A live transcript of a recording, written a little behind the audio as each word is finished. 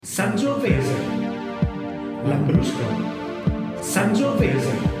Sangiovese Lambrusco,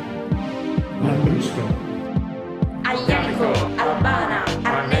 Sangiovese Lambrusco, Aglianico, Albana,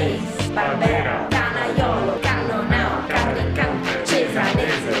 Arnese, Barbera, Canaiolo, Cannonau, Carricante,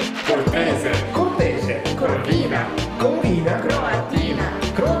 Cesanese, Cortese, Cortese, Corvina, Corvina, Croatina,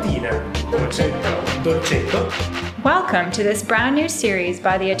 Croatina, Dolcetto. Dolcetto. Welcome to this brand new series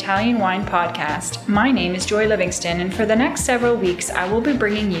by the Italian Wine Podcast. My name is Joy Livingston, and for the next several weeks, I will be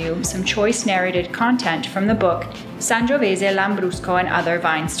bringing you some choice narrated content from the book Sangiovese Lambrusco and Other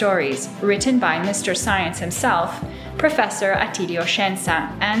Vine Stories, written by Mr. Science himself, Professor Attilio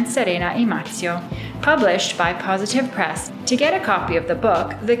Scienza and Serena Imazio, published by Positive Press. To get a copy of the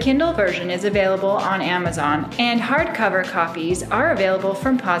book, the Kindle version is available on Amazon, and hardcover copies are available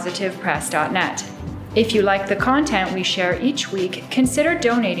from positivepress.net. If you like the content we share each week, consider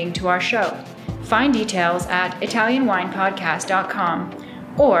donating to our show. Find details at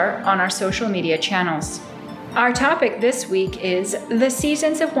italianwinepodcast.com or on our social media channels. Our topic this week is the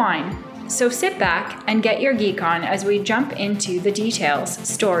seasons of wine. So sit back and get your geek on as we jump into the details,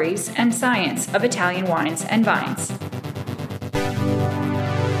 stories, and science of Italian wines and vines.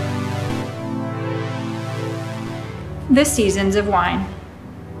 The seasons of wine.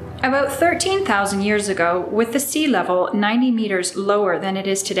 About 13,000 years ago, with the sea level 90 meters lower than it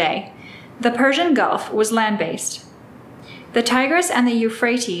is today, the Persian Gulf was land-based. The Tigris and the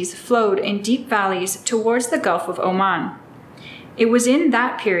Euphrates flowed in deep valleys towards the Gulf of Oman. It was in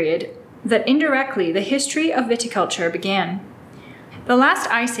that period that indirectly the history of viticulture began. The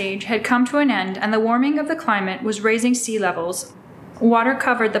last ice age had come to an end, and the warming of the climate was raising sea levels. Water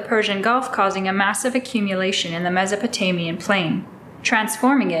covered the Persian Gulf, causing a massive accumulation in the Mesopotamian plain,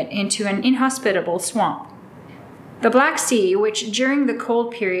 transforming it into an inhospitable swamp. The Black Sea, which during the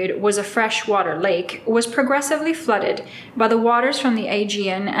cold period was a freshwater lake, was progressively flooded by the waters from the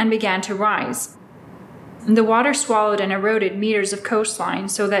Aegean and began to rise. The water swallowed and eroded meters of coastline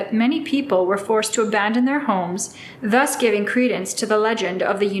so that many people were forced to abandon their homes, thus giving credence to the legend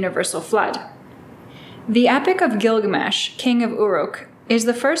of the universal flood. The Epic of Gilgamesh, king of Uruk, is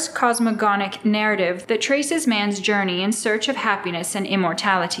the first cosmogonic narrative that traces man's journey in search of happiness and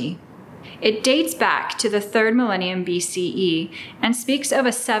immortality. It dates back to the 3rd millennium BCE and speaks of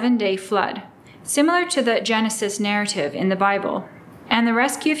a 7-day flood, similar to the Genesis narrative in the Bible, and the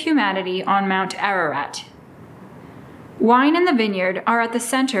rescue of humanity on Mount Ararat. Wine and the vineyard are at the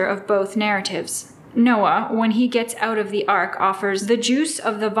center of both narratives. Noah, when he gets out of the ark, offers the juice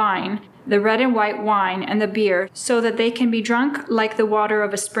of the vine, the red and white wine, and the beer, so that they can be drunk like the water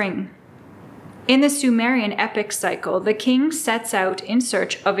of a spring. In the Sumerian epic cycle, the king sets out in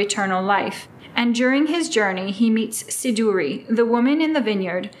search of eternal life, and during his journey he meets Siduri, the woman in the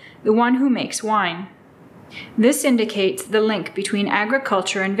vineyard, the one who makes wine. This indicates the link between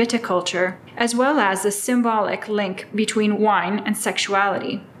agriculture and viticulture, as well as the symbolic link between wine and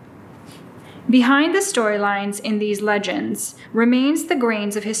sexuality. Behind the storylines in these legends remains the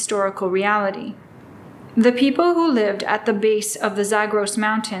grains of historical reality. The people who lived at the base of the Zagros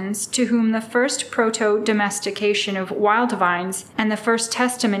Mountains, to whom the first proto-domestication of wild vines and the first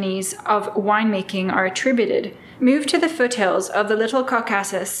testimonies of winemaking are attributed, moved to the foothills of the Little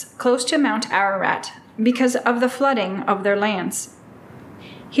Caucasus, close to Mount Ararat, because of the flooding of their lands.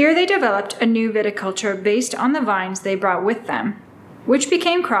 Here they developed a new viticulture based on the vines they brought with them, which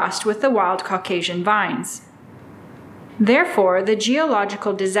became crossed with the wild Caucasian vines. Therefore, the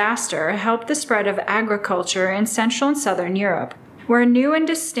geological disaster helped the spread of agriculture in Central and Southern Europe, where new and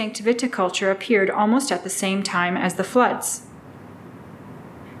distinct viticulture appeared almost at the same time as the floods.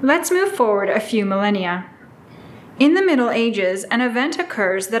 Let's move forward a few millennia. In the Middle Ages, an event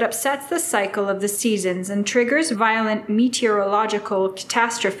occurs that upsets the cycle of the seasons and triggers violent meteorological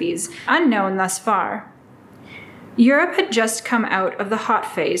catastrophes unknown thus far. Europe had just come out of the hot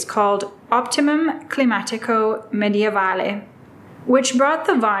phase called Optimum Climatico Medievale, which brought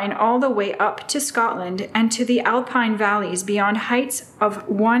the vine all the way up to Scotland and to the alpine valleys beyond heights of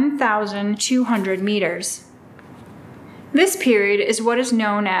 1,200 meters. This period is what is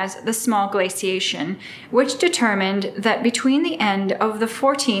known as the Small Glaciation, which determined that between the end of the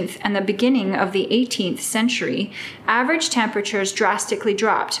 14th and the beginning of the 18th century, average temperatures drastically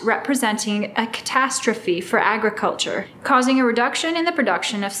dropped, representing a catastrophe for agriculture, causing a reduction in the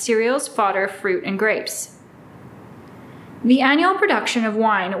production of cereals, fodder, fruit, and grapes. The annual production of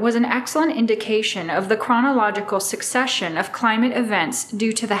wine was an excellent indication of the chronological succession of climate events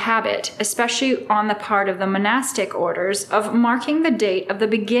due to the habit, especially on the part of the monastic orders, of marking the date of the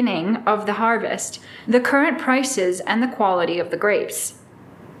beginning of the harvest, the current prices, and the quality of the grapes.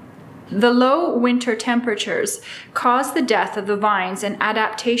 The low winter temperatures caused the death of the vines, and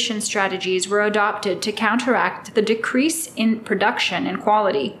adaptation strategies were adopted to counteract the decrease in production and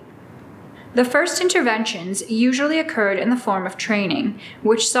quality. The first interventions usually occurred in the form of training,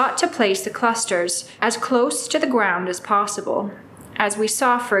 which sought to place the clusters as close to the ground as possible, as we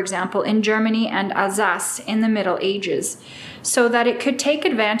saw, for example, in Germany and Alsace in the Middle Ages, so that it could take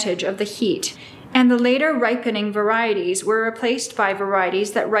advantage of the heat, and the later ripening varieties were replaced by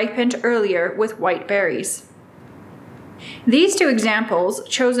varieties that ripened earlier with white berries. These two examples,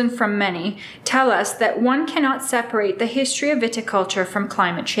 chosen from many, tell us that one cannot separate the history of viticulture from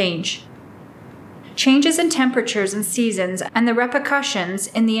climate change. Changes in temperatures and seasons and the repercussions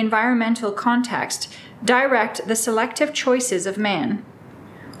in the environmental context direct the selective choices of man.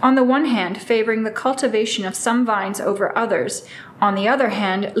 On the one hand, favoring the cultivation of some vines over others, on the other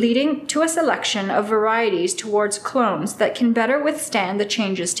hand, leading to a selection of varieties towards clones that can better withstand the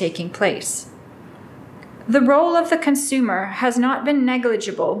changes taking place. The role of the consumer has not been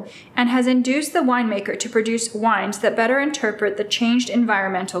negligible and has induced the winemaker to produce wines that better interpret the changed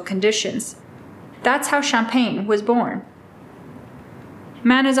environmental conditions. That's how Champagne was born.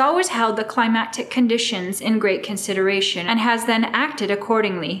 Man has always held the climatic conditions in great consideration and has then acted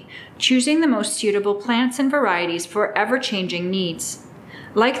accordingly, choosing the most suitable plants and varieties for ever-changing needs,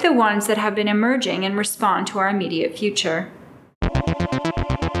 like the ones that have been emerging and respond to our immediate future.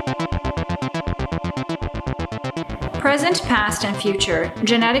 Present, past, and future,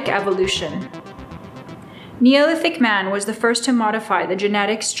 genetic evolution. Neolithic man was the first to modify the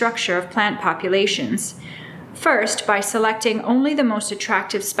genetic structure of plant populations. First, by selecting only the most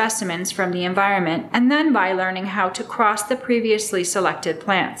attractive specimens from the environment, and then by learning how to cross the previously selected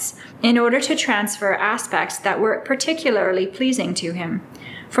plants, in order to transfer aspects that were particularly pleasing to him,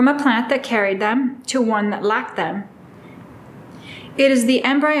 from a plant that carried them to one that lacked them. It is the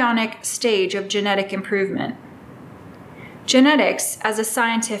embryonic stage of genetic improvement. Genetics, as a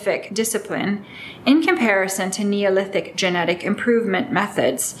scientific discipline, in comparison to Neolithic genetic improvement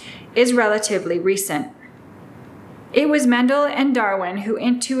methods, is relatively recent. It was Mendel and Darwin who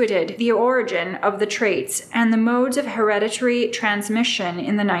intuited the origin of the traits and the modes of hereditary transmission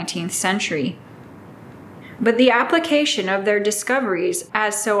in the 19th century. But the application of their discoveries,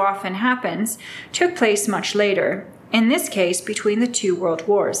 as so often happens, took place much later, in this case between the two world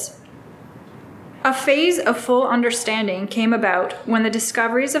wars. A phase of full understanding came about when the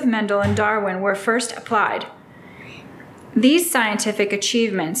discoveries of Mendel and Darwin were first applied. These scientific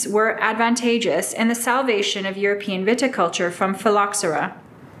achievements were advantageous in the salvation of European viticulture from phylloxera.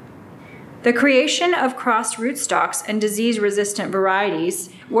 The creation of crossed rootstocks and disease-resistant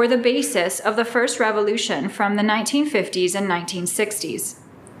varieties were the basis of the first revolution from the 1950s and 1960s.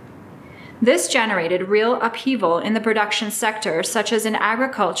 This generated real upheaval in the production sector, such as in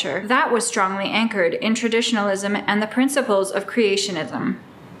agriculture, that was strongly anchored in traditionalism and the principles of creationism.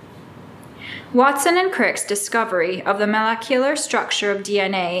 Watson and Crick's discovery of the molecular structure of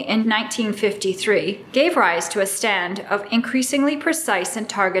DNA in 1953 gave rise to a stand of increasingly precise and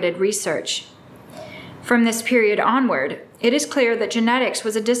targeted research. From this period onward, it is clear that genetics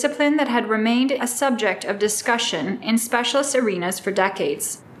was a discipline that had remained a subject of discussion in specialist arenas for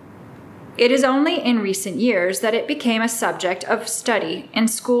decades. It is only in recent years that it became a subject of study in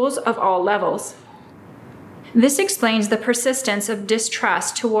schools of all levels. This explains the persistence of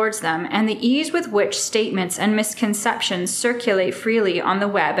distrust towards them and the ease with which statements and misconceptions circulate freely on the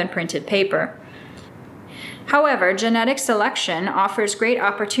web and printed paper. However, genetic selection offers great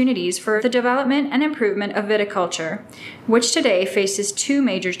opportunities for the development and improvement of viticulture, which today faces two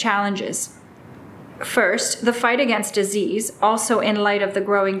major challenges. First, the fight against disease, also in light of the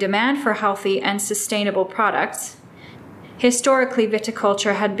growing demand for healthy and sustainable products. Historically,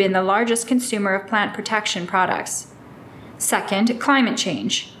 viticulture had been the largest consumer of plant protection products. Second, climate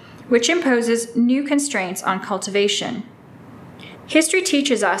change, which imposes new constraints on cultivation. History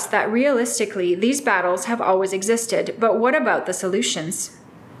teaches us that realistically, these battles have always existed, but what about the solutions?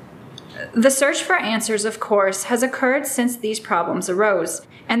 The search for answers, of course, has occurred since these problems arose,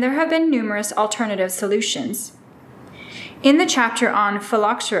 and there have been numerous alternative solutions. In the chapter on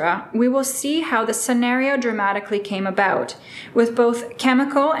phylloxera, we will see how the scenario dramatically came about, with both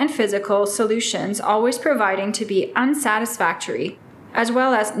chemical and physical solutions always proving to be unsatisfactory, as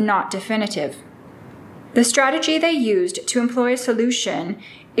well as not definitive. The strategy they used to employ a solution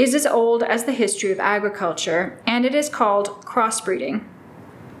is as old as the history of agriculture, and it is called crossbreeding.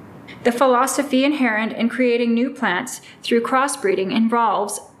 The philosophy inherent in creating new plants through crossbreeding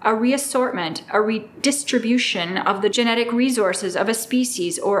involves a reassortment, a redistribution of the genetic resources of a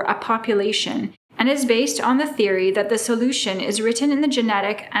species or a population, and is based on the theory that the solution is written in the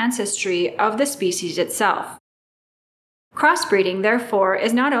genetic ancestry of the species itself. Crossbreeding, therefore,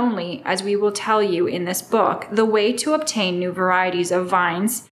 is not only, as we will tell you in this book, the way to obtain new varieties of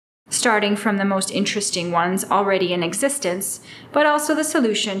vines, starting from the most interesting ones already in existence, but also the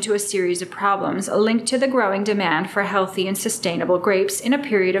solution to a series of problems linked to the growing demand for healthy and sustainable grapes in a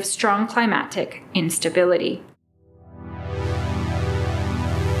period of strong climatic instability.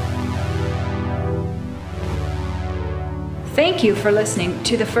 Thank you for listening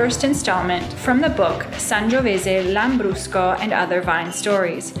to the first installment from the book Sangiovese Lambrusco and Other Vine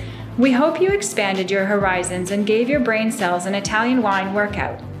Stories. We hope you expanded your horizons and gave your brain cells an Italian wine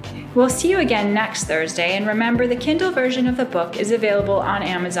workout. We'll see you again next Thursday, and remember the Kindle version of the book is available on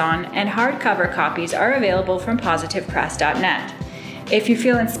Amazon and hardcover copies are available from positivepress.net. If you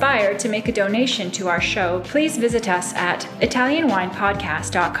feel inspired to make a donation to our show, please visit us at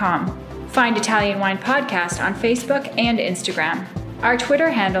italianwinepodcast.com. Find Italian Wine Podcast on Facebook and Instagram. Our Twitter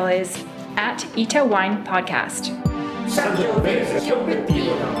handle is @ItaWinePodcast. Sangiovese,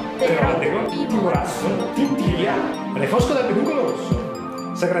 Scioppettino, Teodoro, Timorasso, Tintiglia, Refosco da Peduncolo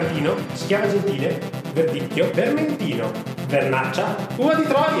Rosso, Sagrantino, Schiava Gentile, Verdicchio, Vermentino, Vernaccia, Uva di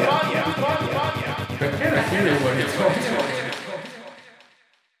Troia. Perché alla fine uva di Troia?